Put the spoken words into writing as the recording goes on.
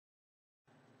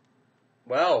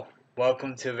Well,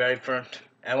 welcome to the very first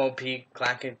MLP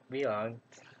Classic Vlog.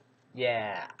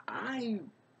 Yeah, I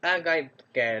got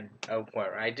scared of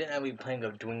what I didn't have any plans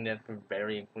of doing that for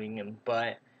very clean,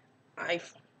 but I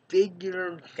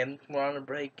figured since we're on a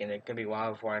break and it could be a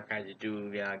while before I kind of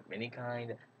do any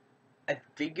kind. I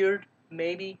figured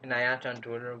maybe, and I asked on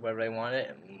Twitter whether they wanted,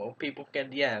 and most people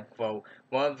said yeah. So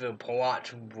one of the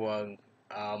plots was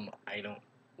I don't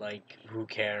like who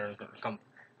cares.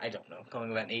 I don't know,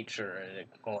 something about nature, and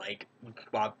like,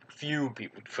 well, few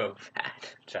people chose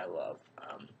that, which I love.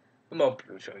 But most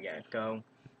people chose yeah. So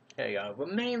there you go. But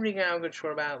mainly, I'm not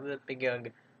sure about this because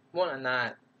one, I'm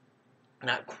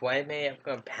not quite maybe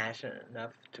I'm passionate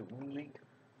enough to really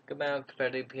about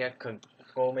competitive PS because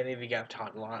so many of you got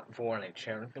taught a lot before and I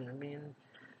cherish them being,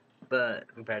 but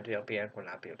compared to LPS will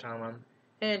not be a time.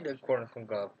 And according to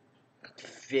the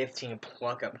 15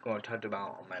 plug I'm going to talk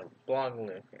about on my blog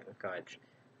list and such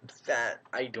that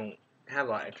I don't have a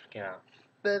lot of extra count.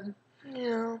 But,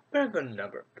 very good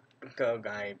number. So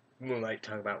I would like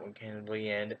to talk about one candidly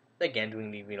and again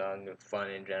doing these vlogs is fun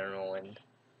in general and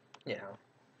you know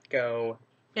go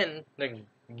and like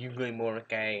usually more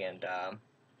okay and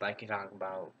I can talk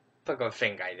about like a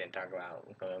thing I didn't talk about.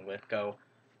 Let's go.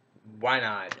 Why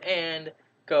not? And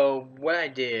go. What I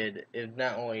did is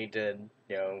not only did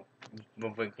okay,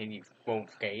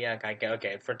 yeah,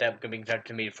 okay. First step could be sent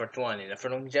to me. First one, and the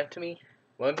first one sent to me.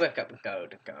 One click up and go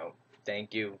to go.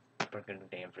 Thank you. Freaking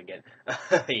damn forget.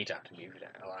 You talked to me for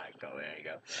that a lot. Go there you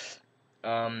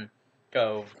go.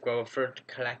 Go for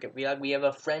collect. We have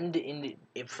a friend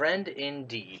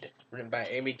indeed, written by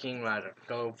Amy King Ryder.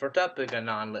 Go for topic a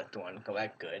non-lit one.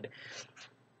 Collect good.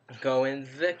 Go in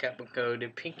the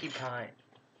code Pinkie Pie.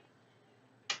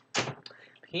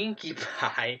 Pinkie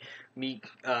Pie meet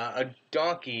a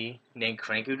donkey named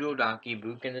Cranky Little Donkey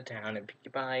Book in the town, and Pinkie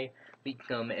Pie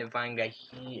become and find that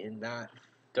he is not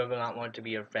does not want to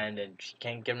be a friend, and she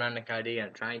can't get around the idea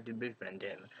and trying to befriend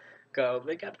him. Go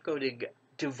they got to go to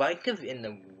divisive in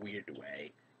a weird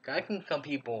way. I think some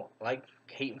people like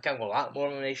hate him a lot more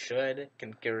than they should,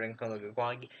 considering some of the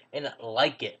quality, and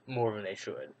like it more than they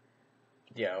should.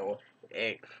 You know,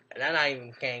 it, and I'm not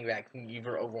even saying that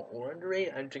either over or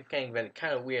underrated. I'm just saying that it's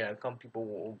kind of weird how some people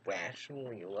will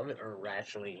rationally love it or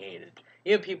rationally hate it.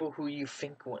 You have people who you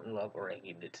think wouldn't love or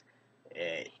hate it.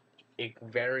 It's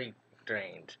very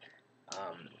strange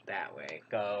that way.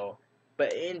 So,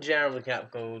 but in general, the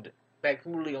Cap Code, I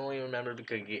really only remember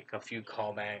because you get a few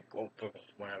callbacks for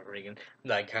whatever reason,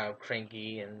 like how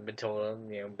Cranky and Matilda,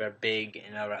 they're big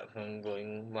and are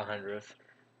going 100th.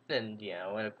 And,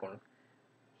 and of course,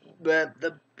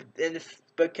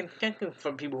 but contention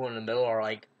for people who are in the middle are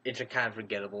like it's a kind of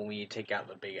forgettable when you take out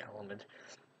the big element.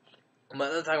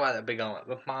 But let's talk about the big element.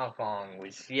 The final song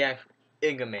was yes,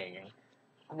 it's amazing.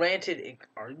 Granted, it's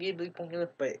arguably pointless,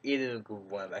 but it is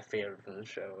one of my favorites from the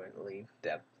show at least.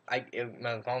 That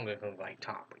my song is like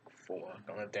top like 4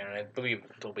 on it there, and I believe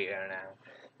it'll be there now.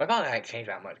 My song hasn't changed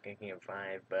that much, thinking of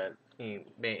 5, but he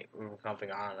may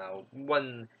something I don't know.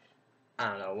 I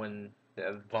don't know when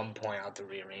at one point I'll have to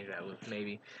rearrange that with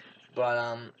maybe.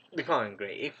 But the calling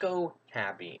great. It go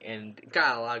happy and it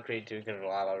got a lot of creativity because a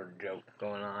lot of other jokes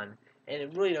going on, and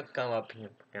it really does come up.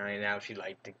 Now she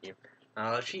liked to give.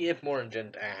 She is more than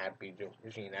just a happy joke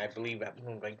machine. I believe that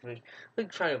like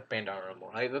try to expand on her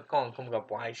more. Like the calling comes up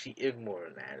why she is more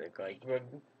than that.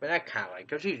 But that kind of like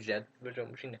because she's just a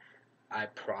joke machine. I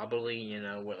probably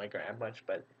wouldn't like her that much,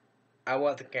 but I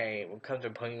was okay when it comes to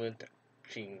playing with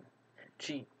she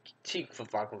she cheek for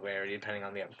fuck with rarity depending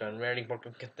on the episode. Rarity more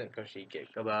consistent because she gets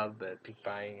above the peak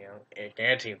by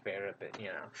anti favorite, but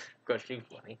because she's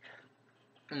funny.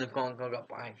 And the song goes up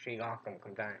by she's awesome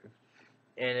sometimes.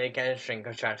 And it kind of string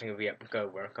contrasting of the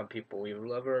episode where some people either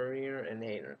love her and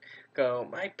hate her. So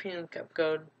my opinion of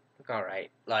episode, it's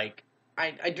alright. Like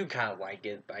I do kind of like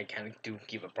it, but I kind of do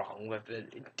give a problem with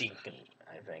it. It's decent,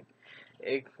 I think.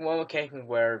 It's one of the cases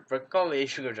where for some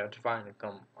issues are justified and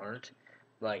some aren't.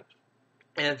 Like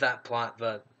and that plot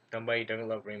that somebody doesn't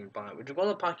love Raymond Bond, which is one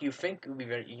of the plots you think would be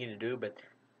very easy to do, but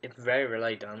it's very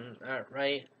rarely done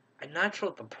right. I'm not sure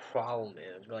what the problem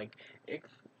is. Like, it,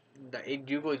 it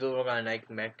usually goes on a nice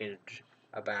message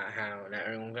about how not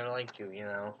everyone's gonna like you,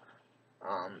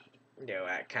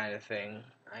 that kind of thing.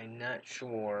 I'm not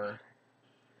sure.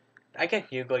 I guess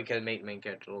usually can make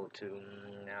it a little too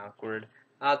awkward.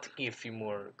 I'll give you a few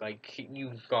more. Like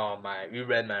you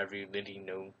read my review, then you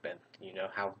know that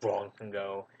how wrong it can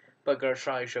go. But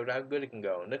Gershai showed how good it can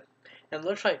go, and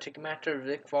looks like to matter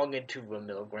Vic falling into the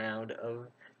middle ground of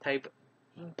type.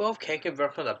 Both can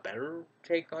convert for the better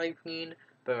take, I mean,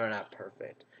 but they're not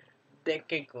perfect.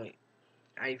 Technically,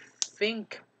 I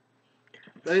think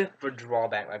For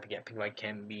drawback, like people like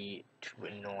can be too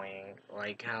annoying,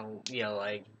 like how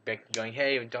like Becky going,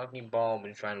 "Hey, talking ball,"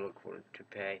 and trying to look for a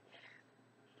toupee,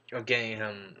 or getting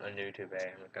him a new toupee,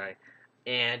 okay,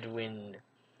 and when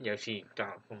she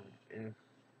talks in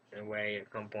a way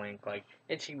at some point, like,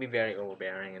 and she can be very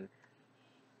overbearing,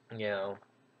 and you know.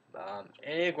 And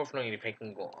it goes from the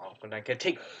picking go off, but I could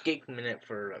take a minute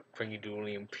for Frankie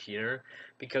Dooley and Peter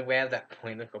because we have that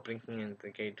point of blinking in the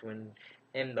gate twin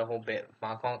and the whole bit.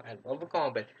 I love the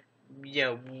call, but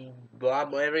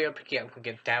Bob, every other pick up can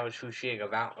get that was who she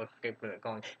about a 8 minute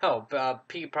gong. Hell,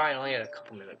 Pete probably only had a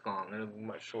couple minute gong, and it was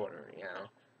much shorter.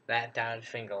 That would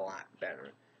think a lot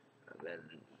better than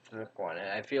the one. And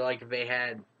I feel like if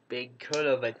they could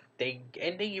have, but they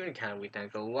even kind of weak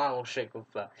times. A lot of shit with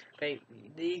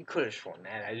they could have shortened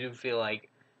that. I feel like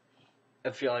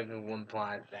the one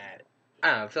plot that I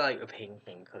don't know. I feel like the pain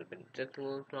thing could have been just a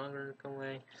little longer in a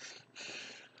way.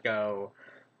 So,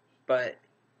 but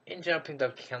in general, I think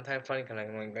the sometimes funny kind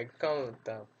of like go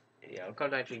the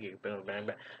come actually get a bit better.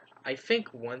 But I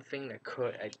think one thing that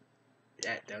could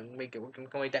that doesn't make it look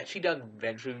like that she does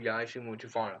eventually realize she went too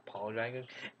far and apologizing.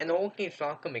 And the whole thing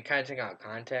shocked him and kind of took out of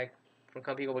context from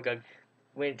some people because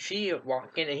when she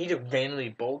walked in and he just randomly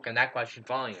broke and that's why she's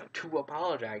following him to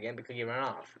apologize again because he ran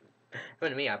off. But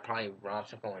to me, I probably run off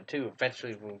something one too.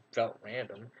 Eventually, it felt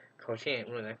random because she ain't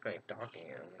really that great talking to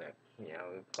him. That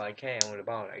it's like, hey, I want to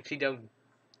apologize. She don't.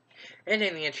 And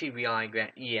in the end, she realized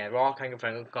that we're all kind of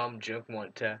friends. Come, just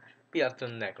want to be up to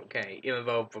the neck, okay? Even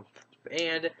though,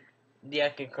 and I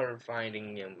can kind of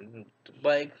finding him,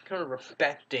 but kind of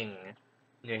respecting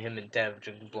him instead of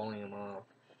just blowing him off.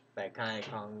 That kind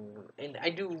of and I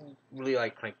do really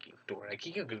like Cranky's story. Like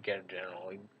he's a good character in general.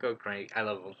 Like, go Cranky. I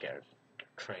love a character.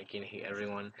 Cranky and hate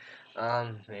everyone.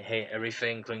 They hate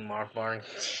everything, including Mark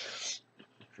Barnes.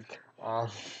 um,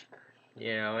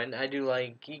 and I do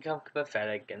like he comes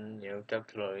pathetic and tough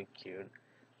really cute.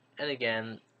 And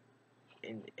again,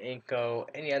 in Inko,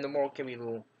 and the moral can be a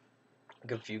little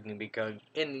confusing because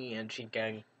in the end she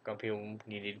can got people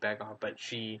needed to back off, but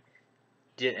she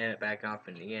did end up back off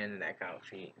in the end, and that kind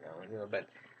of but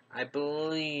I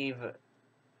believe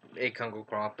it can go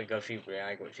cross because she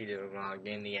realized what she did wrong.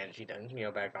 In the end, she doesn't,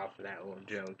 back off for that little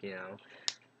joke.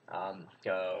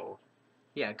 So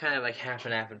yeah, kind of like half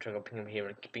and half in terms of being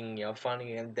here, being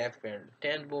funny and deaf and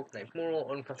understandable, like moral,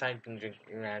 unconcerned, things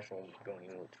irrational, going a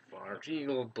little too far. She a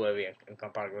little oblivious and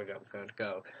probably going to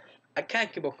go. I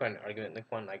can't keep up on an argument like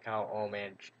one like how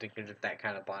man there's just that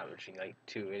kind of plot which like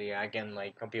too idiot. Again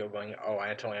like some people going, oh I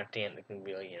totally understand it can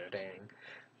be really entertaining.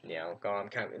 So I'm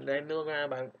kind of in the middle ground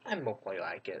but I mostly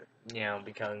like it.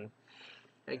 Because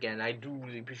again I do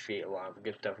really appreciate a lot of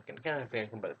good stuff. I can kind of think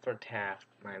but the first half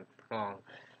my song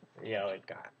it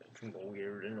got some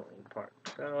weird annoying part.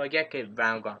 So I get it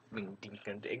Val got being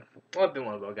decent. It would have been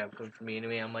one of those guys for me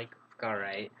anyway. I'm like,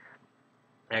 alright.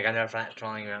 Like I never flat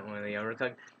trying around one of the others.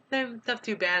 Like that's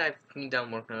too bad. I've been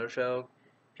done working on the show,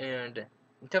 and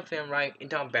definitely I'm right.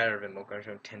 It's not better than most other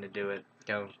shows tend to do it.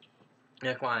 So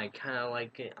that's why I kind of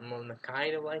like it. I'm on the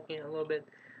kind of liking it a little bit,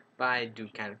 but I do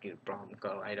kind of get a problem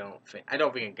because I don't think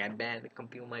it got bad. Some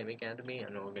people might make it out to me.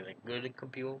 I know it's like good. Some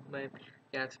people might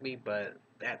get out to me, but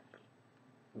that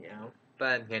you know.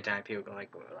 But at the time, people go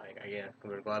like I guess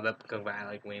we're glad up because I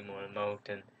like way more remote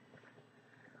and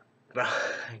but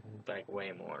like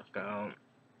way more. So.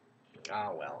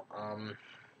 Oh well,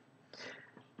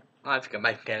 I forgot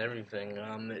my cat everything.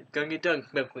 Gonna get done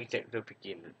quickly check the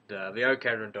begin. The other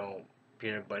character don't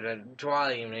appear, but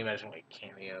try and maybe that's like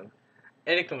cameo.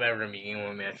 Any collaborative meeting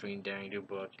when actually daring to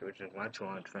book, which is much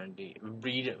long trying to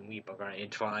read and read book, right?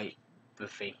 And try the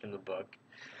fake in the book.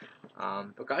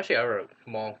 But actually, I wrote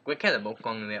small, we kind of book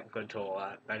on the episode to a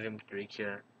lot. I didn't reach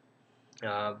here.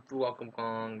 Welcome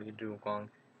Kong, the do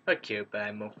Kong. They're cute, but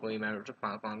I mostly remember the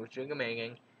Hong Kong, which is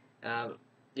amazing.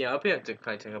 Yeah, up here to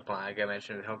quite a apply. Like I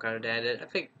mentioned, how kind of dad it. I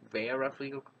think they are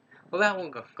roughly. Well, that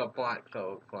one got black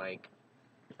coat. Like,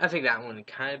 I think that one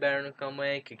kind of better in some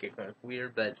way. Could get kind of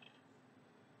weird, but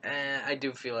I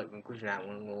do feel like the conclusion of that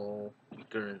one a little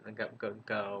weaker and I got good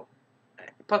go.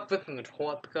 Plus, looking at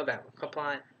whole episode that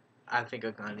apply, I think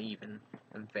it's kind of even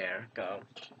and fair. Go.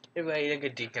 Anyway, it's a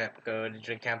good decent episode. It's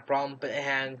a kind of problem, but it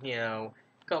had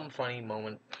some funny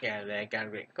moments. Yeah, that got a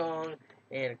great song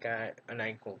and it got a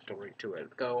nice cool story to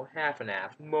it. Go half and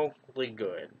half, mostly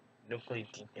good, mostly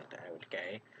decent, I would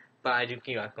say. But I do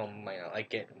feel like I might not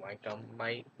like it, like I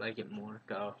might like it more.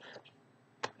 So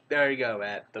there you go.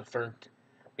 At the first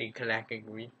we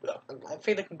connecting, I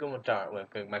think I can go and start with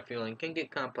because my feeling can get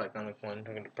complex on the one,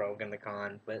 the pro and the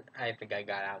con, but I think I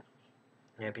got out.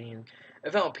 Yeah, being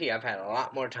with MLP, I've had a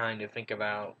lot more time to think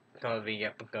about come of the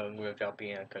episode with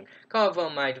LP and Cook. Come of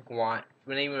them, I watch,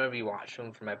 whenever you watch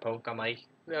them for my poke, I'm like,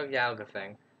 yeah, good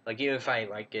thing. Like, even if I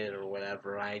like it or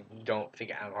whatever, I don't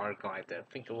think I'm hardcore. I have to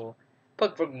think a little,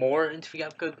 put more into the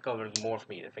episode, because there's more for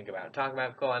me to think about. Talk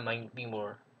about, I might be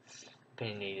more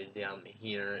opinionated down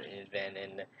here than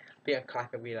in the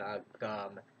clock of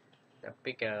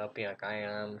pick it up, like I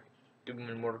am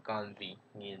doing work on the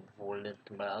Volent,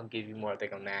 but I'll give you more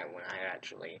think on that when I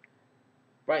actually.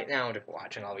 Right now, I'm just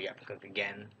watching all the episodes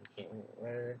again.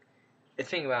 The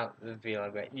thing about the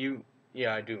vlog, that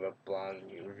yeah, I do a blog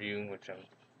review, which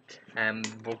I'm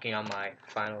working on my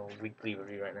final weekly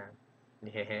review right now.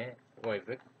 Yeah, wait,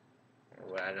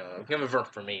 well, I don't know, it's gonna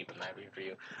work for me, but my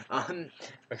review,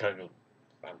 because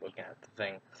I'm looking at the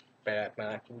thing. But at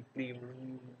my weekly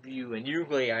review, and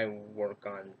usually I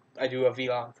do a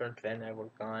vlog first, then I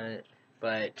work on it,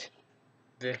 but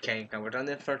this can't come. We're done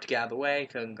this first to get out of the way,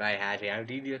 because I had to. I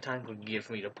need the time for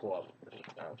me to pull up.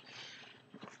 So,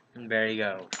 there you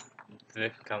go.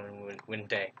 This coming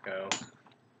Wednesday, go.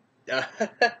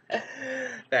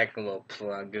 Back a little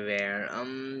plug there.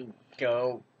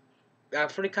 Go.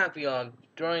 For the copy on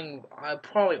I'll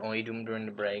probably only do them during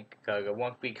the break, because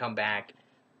once we come back,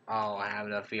 I'll have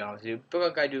enough vlogs to do.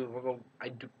 But like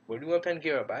we're doing a pen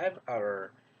gear up.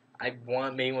 I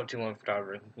want maybe want to start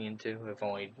looking into, if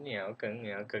only,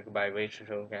 cause by racial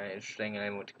show kind of interesting, and I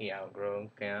want to keep outgrow,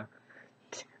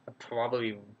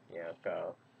 probably,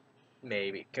 go.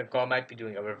 Maybe. Cause I might be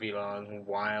doing other vlogs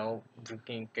while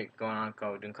drinking, get going on,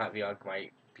 cause doing cut vlog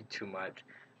might be too much.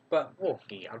 But we'll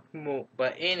see.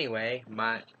 But anyway,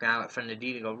 now from the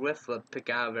D to go with, let's pick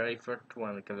out the very first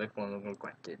one, because this one was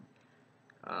requested.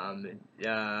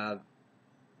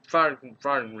 For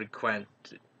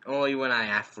request, only when I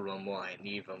ask for them will I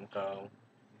leave them, so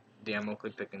yeah, I'm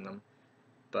mostly picking them.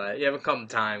 But yeah, will come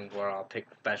time where I'll pick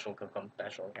special, cause I'm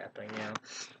special happening,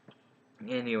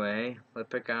 Anyway, let's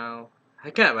pick out. I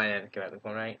can't write that correctly,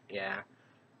 right? Yeah.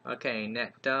 Okay,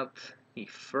 next up, the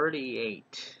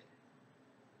 38.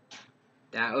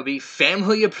 That would be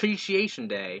Family Appreciation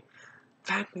Day.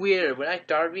 Fact weird. When I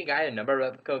started, we got a number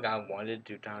of episodes I wanted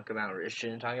to talk about or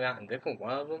shouldn't talk about, and this was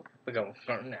one of them. We got a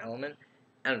certain element,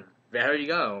 and there you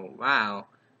go. Wow.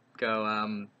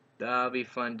 That'll be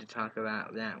fun to talk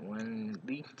about that one at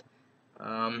least.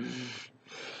 Um,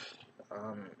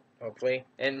 hopefully.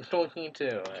 And talking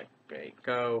too. Great.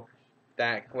 Go.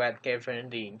 That web came from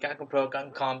the Gakko Pro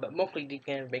but mostly the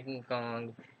making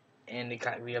Kong. And the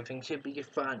kind thing should be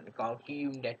fun. I'll see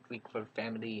you next week for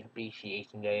Family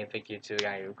Appreciation Day. And thank you to the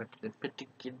guy who got this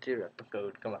particular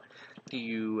episode. Come on. See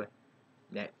you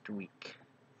next week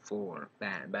for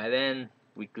that. By then,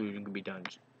 weekly will be done.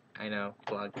 I know.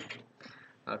 Plug.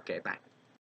 Okay, bye.